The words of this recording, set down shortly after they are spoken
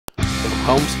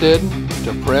homesteading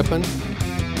to prepping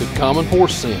to common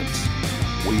horse sense,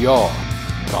 we are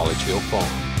College Hill Farm.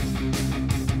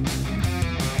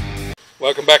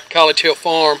 Welcome back to College Hill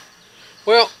Farm.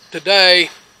 Well, today,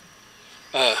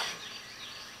 in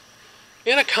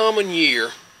a common year,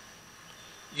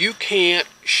 you can't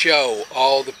show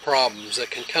all the problems that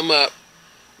can come up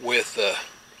with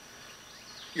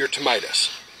your tomatoes.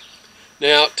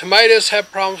 Now, tomatoes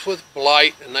have problems with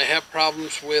blight, and they have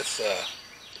problems with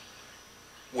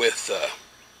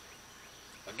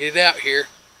I'll get it out here.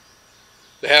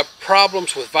 They have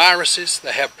problems with viruses.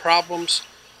 They have problems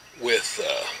with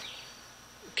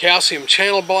calcium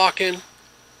channel blocking.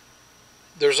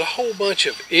 There's a whole bunch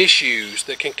of issues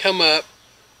that can come up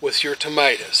with your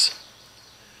tomatoes.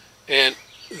 And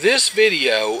this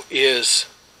video is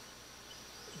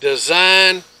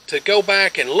designed to go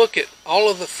back and look at all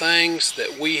of the things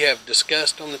that we have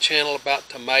discussed on the channel about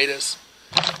tomatoes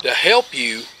to help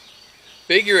you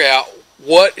figure out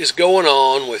what is going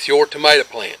on with your tomato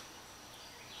plant.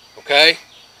 Okay?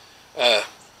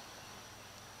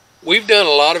 We've done a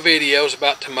lot of videos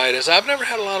about tomatoes. I've never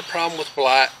had a lot of problem with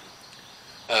blight,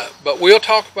 but we'll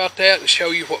talk about that and show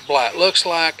you what blight looks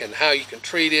like and how you can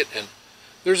treat it. And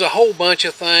there's a whole bunch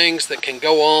of things that can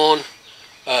go on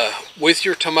with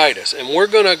your tomatoes, and we're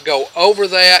going to go over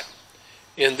that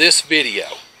in this video.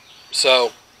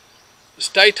 So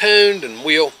stay tuned and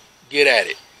we'll get at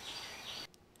it.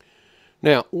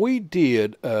 Now, we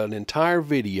did an entire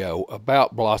video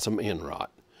about blossom end rot,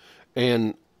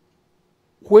 and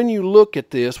when you look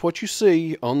at this, what you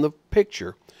see on the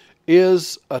picture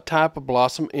is a type of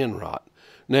blossom end rot.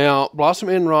 Now, blossom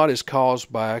end rot is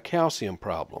caused by a calcium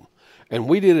problem, and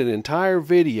we did an entire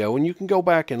video, and you can go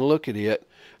back and look at it,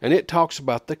 and it talks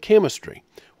about the chemistry.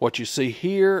 What you see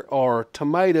here are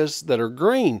tomatoes that are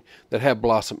green that have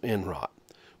blossom end rot.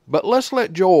 But let's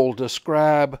let Joel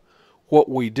describe what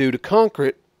we do to conquer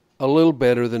it a little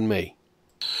better than me.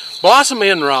 Blossom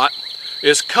end rot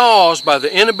is caused by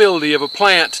the inability of a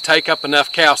plant to take up enough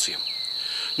calcium.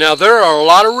 Now, there are a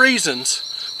lot of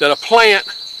reasons that a plant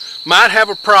might have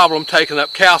a problem taking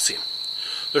up calcium.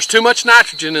 There's too much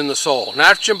nitrogen in the soil.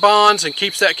 Nitrogen bonds and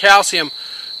keeps that calcium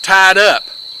tied up.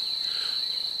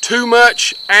 Too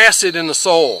much acid in the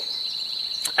soil.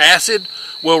 Acid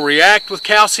will react with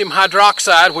calcium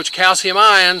hydroxide, which calcium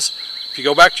ions, if you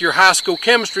go back to your high school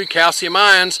chemistry, calcium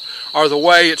ions are the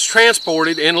way it's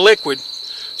transported in liquid.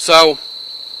 So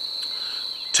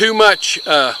too much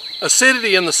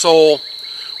acidity in the soil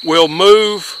will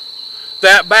move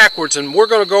that backwards, and we're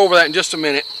going to go over that in just a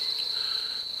minute.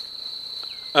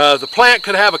 The plant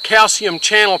could have a calcium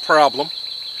channel problem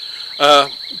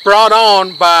brought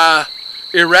on by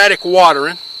erratic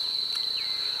watering,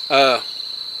 and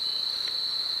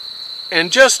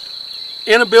just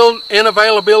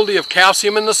unavailability of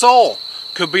calcium in the soil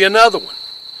could be another one.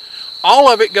 All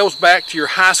of it goes back to your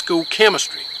high school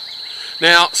chemistry.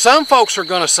 Now, some folks are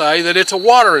going to say that it's a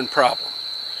watering problem,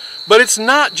 but it's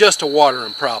not just a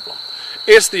watering problem.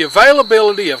 It's the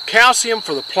availability of calcium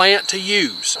for the plant to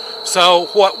use. So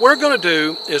what we're going to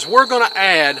do is we're going to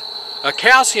add a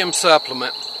calcium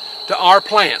supplement to our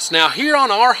plants. Now, here on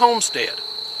our homestead,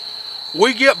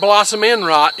 we get blossom end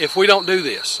rot if we don't do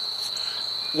this.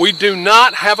 We do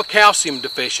not have a calcium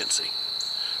deficiency.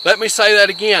 Let me say that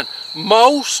again.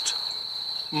 Most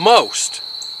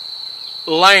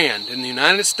land in the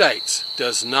United States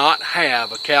does not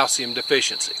have a calcium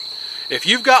deficiency. If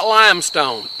you've got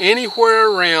limestone anywhere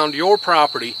around your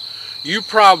property, you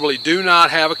probably do not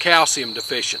have a calcium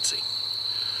deficiency.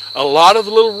 A lot of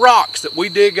the little rocks that we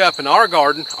dig up in our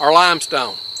garden are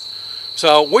limestone.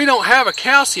 So we don't have a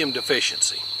calcium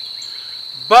deficiency.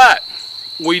 But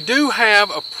we do have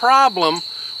a problem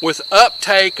with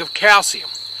uptake of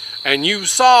calcium. And you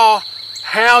saw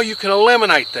how you can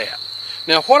eliminate that.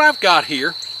 Now, what I've got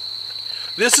here,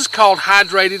 this is called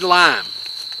hydrated lime.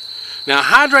 Now,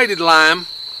 hydrated lime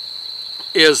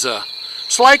is a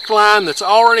slaked lime that's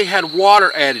already had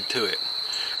water added to it.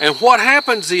 And what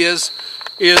happens is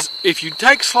if you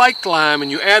take slaked lime and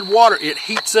you add water, it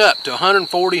heats up to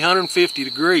 140, 150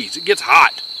 degrees. It gets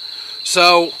hot.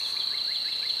 So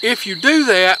if you do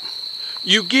that,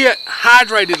 you get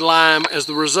hydrated lime as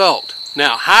the result.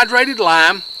 Now, hydrated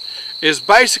lime is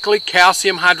basically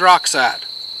calcium hydroxide.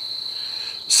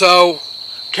 So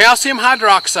calcium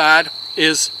hydroxide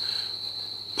is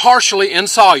partially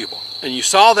insoluble, and you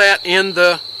saw that in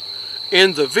the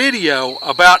video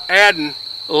about adding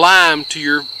lime to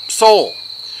your soil.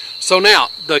 So now,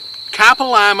 the type of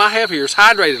lime I have here is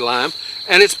hydrated lime,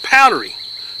 and it's powdery.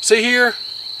 See here?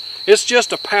 It's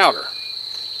just a powder.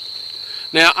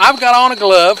 Now, I've got on a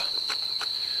glove,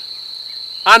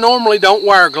 I normally don't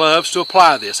wear gloves to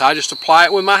apply this. I just apply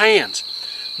it with my hands.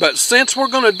 But since we're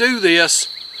going to do this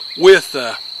with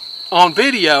on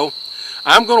video,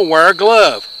 I'm going to wear a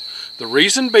glove. The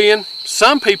reason being,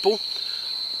 some people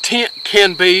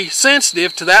can be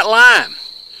sensitive to that lime.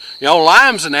 You know,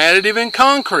 lime's an additive in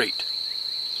concrete.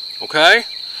 Okay?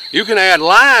 You can add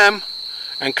lime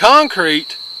and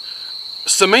concrete,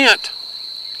 cement,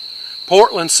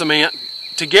 Portland cement,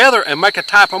 together and make a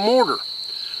type of mortar.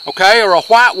 Okay? Or a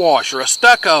whitewash or a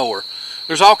stucco. Or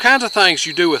there's all kinds of things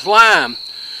you do with lime.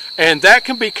 And that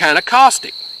can be kind of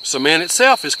caustic. Cement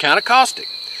itself is kind of caustic.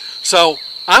 So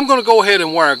I'm going to go ahead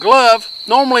and wear a glove.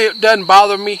 Normally it doesn't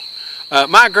bother me.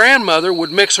 My grandmother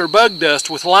would mix her bug dust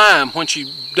with lime when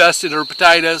she dusted her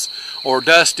potatoes or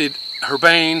dusted her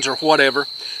beans or whatever.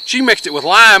 She mixed it with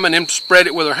lime and then spread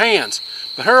it with her hands.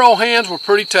 But her old hands were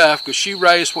pretty tough because she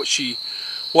raised what she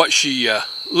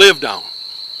lived on.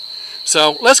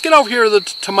 So let's get over here to the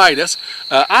tomatoes.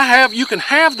 You can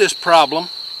have this problem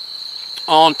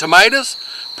on tomatoes,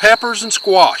 peppers, and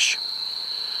squash.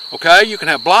 Okay, you can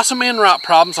have blossom end rot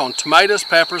problems on tomatoes,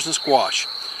 peppers, and squash.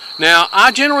 Now,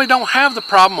 I generally don't have the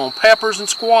problem on peppers and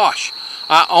squash.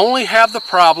 I only have the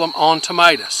problem on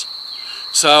tomatoes.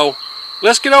 So,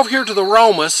 let's get over here to the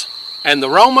aromas. And the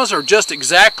aromas are just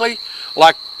exactly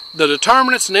like the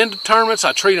determinants and indeterminants.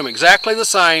 I treat them exactly the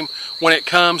same when it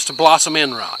comes to blossom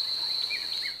end rot.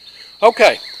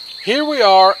 Okay, here we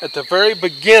are at the very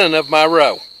beginning of my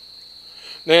row.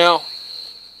 Now,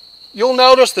 you'll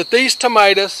notice that these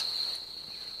tomatoes,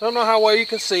 I don't know how well you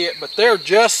can see it, but they're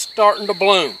just starting to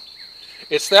bloom.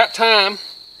 It's that time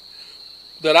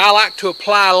that I like to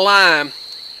apply lime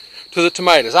to the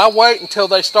tomatoes. I wait until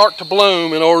they start to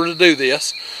bloom in order to do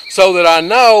this, so that I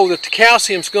know that the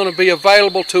calcium's going to be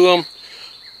available to them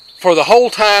for the whole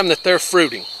time that they're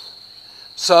fruiting.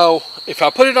 So if I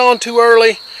put it on too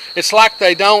early, it's like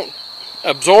they don't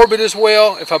absorb it as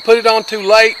well. If I put it on too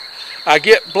late, I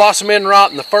get blossom end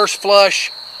rot in the first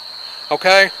flush.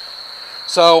 Okay?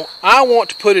 So I want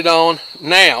to put it on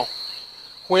now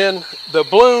when the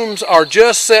blooms are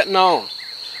just setting on.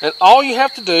 And all you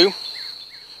have to do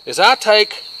is I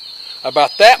take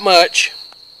about that much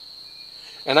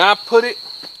and I put it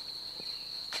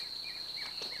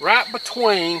right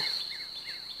between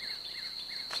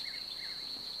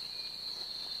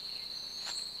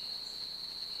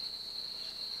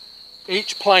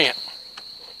each plant.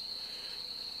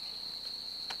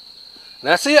 And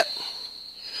that's it.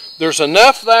 There's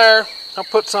enough there. I'll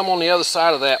put some on the other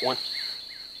side of that one.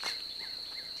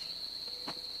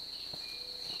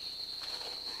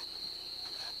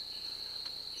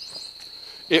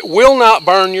 It will not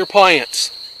burn your plants.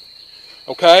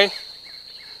 Okay?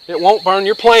 It won't burn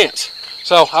your plants.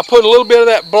 So I put a little bit of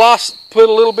that put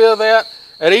a little bit of that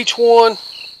at each one.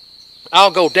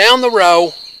 I'll go down the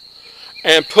row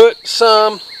and put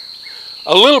a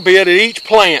little bit at each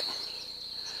plant.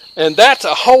 And that's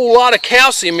a whole lot of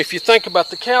calcium if you think about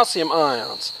the calcium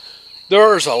ions.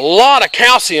 There's a lot of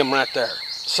calcium right there.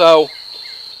 So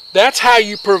that's how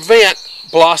you prevent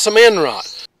blossom end rot.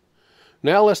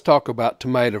 Now let's talk about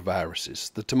tomato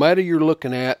viruses. The tomato you're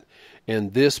looking at in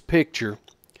this picture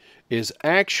is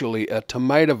actually a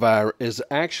tomato virus, is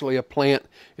actually a plant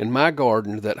in my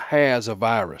garden that has a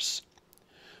virus.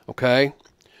 Okay?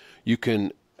 You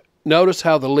can notice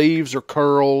how the leaves are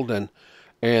curled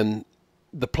and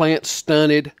the plant's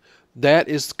stunted. That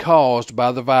is caused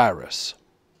by the virus.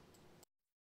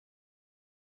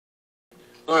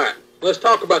 Alright, let's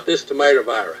talk about this tomato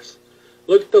virus.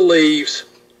 Look at the leaves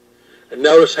and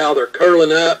notice how they're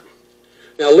curling up.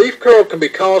 Now, leaf curl can be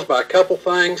caused by a couple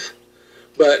things,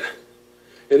 but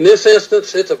in this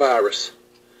instance, it's a virus.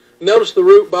 Notice the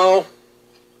root ball,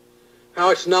 how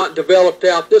it's not developed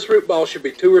out. This root ball should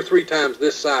be 2 or 3 times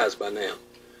this size by now.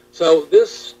 So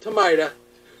this tomato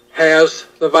has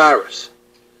the virus.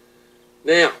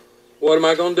 Now, what am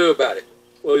I going to do about it?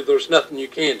 Well, there's nothing you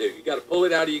can do. You got to pull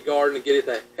it out of your garden and get it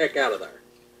the heck out of there.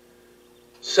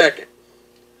 Second,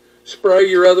 spray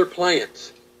your other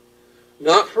plants.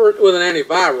 Not with an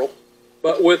antiviral,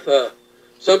 but with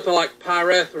something like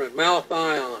pyrethrin,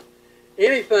 malathion,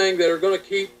 anything that are going to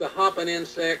keep the hopping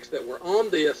insects that were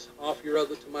on this off your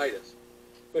other tomatoes.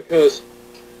 Because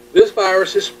this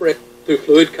virus is spread through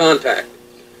fluid contact.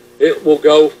 It will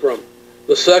go from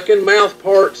the sucking mouth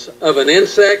parts of an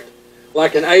insect,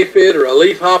 like an aphid or a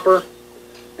leafhopper,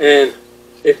 and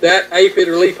if that aphid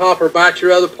or leafhopper bites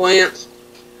your other plants,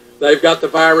 they've got the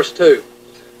virus too.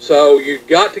 So you've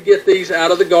got to get these out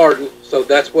of the garden, so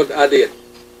that's what I did.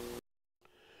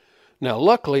 Now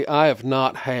luckily I have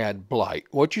not had blight.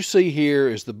 What you see here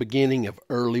is the beginning of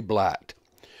early blight.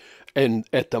 And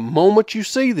at the moment you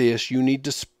see this, you need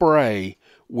to spray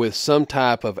with some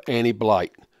type of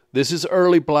anti-blight. This is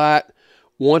early blight.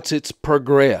 Once it's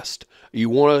progressed, you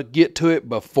want to get to it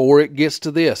before it gets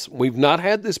to this. We've not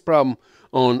had this problem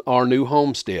on our new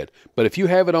homestead, but if you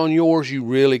have it on yours, you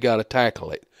really got to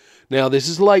tackle it. Now, this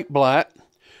is late blight,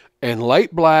 and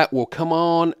late blight will come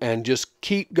on and just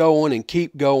keep going and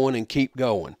keep going and keep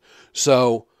going.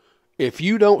 So if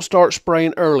you don't start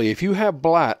spraying early, if you have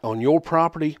blight on your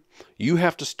property, you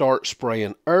have to start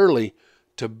spraying early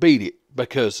to beat it,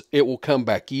 because it will come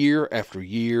back year after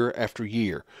year after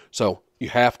year. So you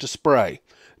have to spray.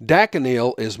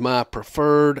 Daconil is my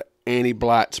preferred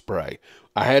anti-blight spray.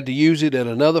 I had to use it at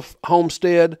another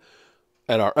homestead,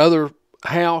 at our other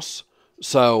house.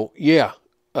 So yeah,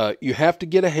 you have to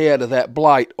get ahead of that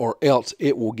blight, or else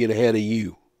it will get ahead of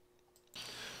you.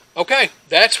 Okay,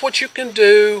 that's what you can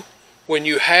do when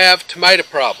you have tomato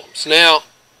problems. Now,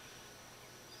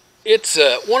 it's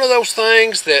one of those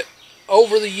things that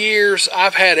over the years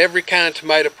I've had every kind of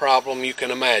tomato problem you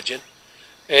can imagine.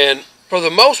 And for the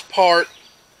most part,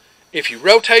 if you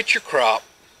rotate your crop,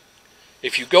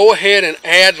 if you go ahead and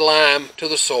add lime to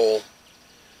the soil,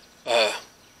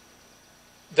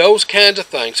 those kinds of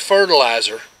things,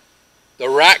 fertilizer, the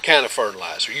right kind of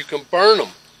fertilizer, you can burn them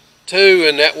too,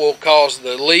 and that will cause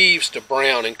the leaves to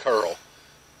brown and curl.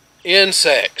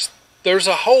 Insects, there's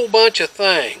a whole bunch of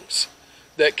things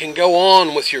that can go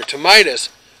on with your tomatoes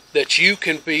that you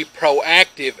can be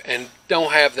proactive and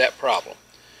don't have that problem.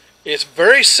 It's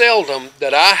very seldom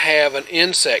that I have an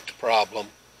insect problem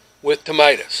with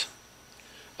tomatoes.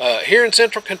 Here in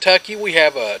central Kentucky, we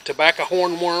have a tobacco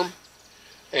hornworm,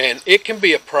 and it can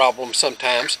be a problem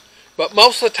sometimes, but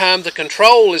most of the time the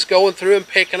control is going through and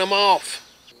picking them off.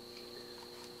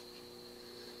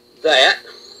 That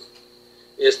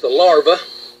is the larva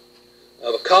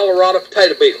of a Colorado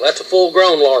potato beetle. That's a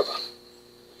full-grown larva.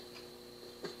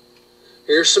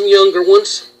 Here's some younger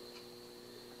ones,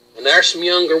 and there's some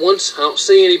younger ones. I don't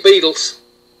see any beetles.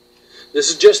 This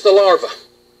is just the larva.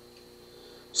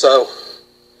 So,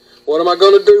 what am I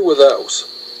going to do with those?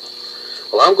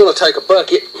 Well, I'm going to take a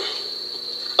bucket.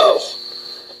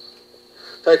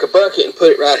 Take a bucket and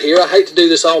put it right here. I hate to do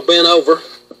this all bent over,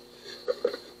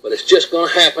 but it's just going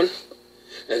to happen.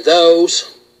 And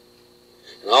those,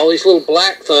 and all these little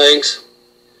black things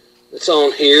that's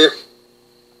on here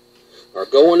are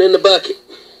going in the bucket.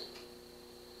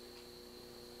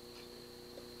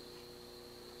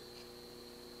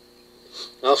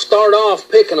 I'll start off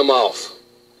picking them off,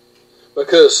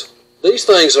 because these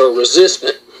things are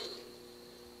resistant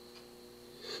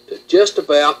to just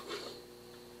about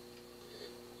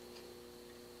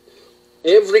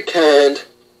every kind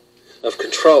of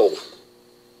control.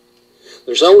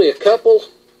 There's only a couple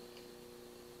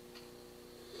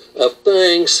of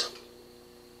things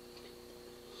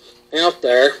out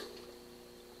there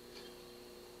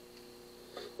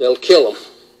that'll kill them.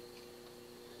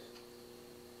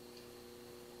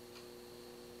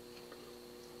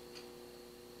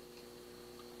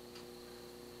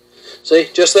 See,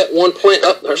 just that one plant.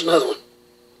 Oh, there's another one.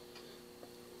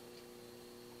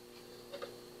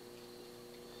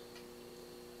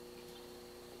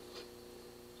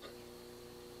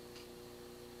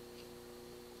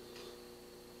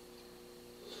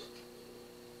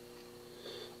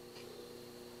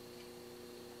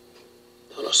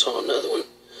 Thought I saw another one.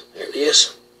 There it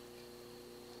is.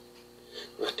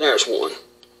 Right there's one.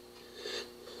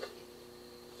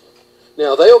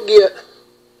 Now they'll get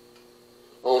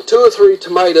on 2 or 3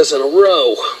 tomatoes in a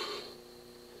row.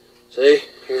 See,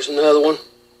 here's another one.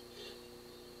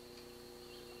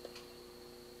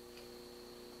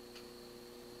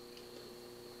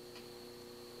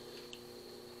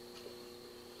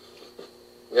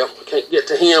 Well, I can't get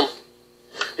to him.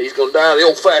 He's going to die the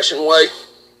old-fashioned way.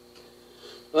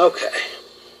 Okay,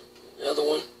 another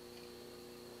one.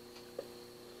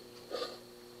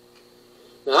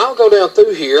 Now I'll go down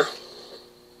through here,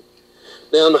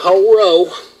 down the whole row,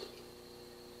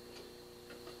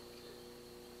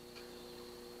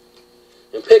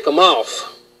 and pick them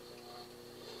off.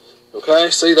 Okay,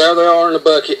 see, there they are in the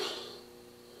bucket.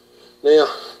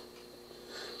 Now,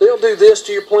 they'll do this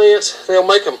to your plants. They'll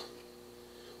make them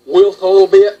wilt a little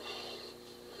bit.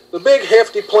 The big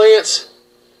hefty plants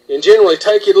can generally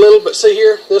take it a little, but see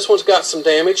here, this one's got some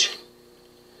damage.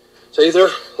 See, they're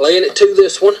laying it to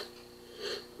this one.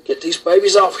 Get these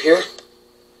babies off here.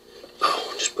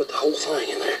 Oh, just put the whole thing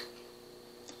in there.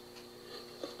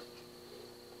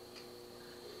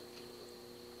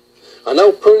 I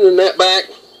know pruning that back,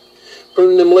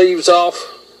 pruning them leaves off,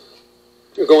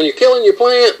 you're going, you're killing your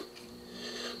plant.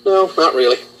 No, not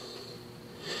really.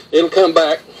 It'll come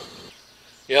back.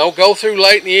 You know, go through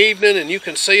late in the evening and you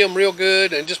can see them real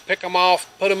good, and just pick them off,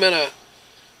 put them in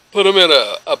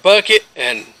a bucket,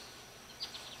 and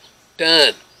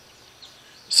done.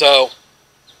 So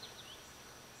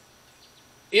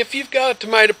if you've got a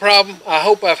tomato problem, I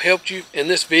hope I've helped you in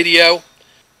this video.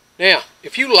 Now,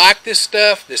 if you like this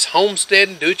stuff, this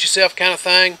homesteading, do-it-yourself kind of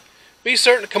thing, be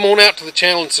certain to come on out to the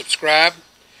channel and subscribe.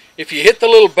 If you hit the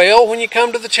little bell when you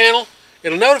come to the channel,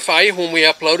 it'll notify you when we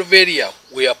upload a video.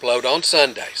 We upload on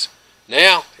Sundays.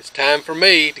 Now, it's time for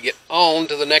me to get on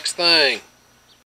to the next thing.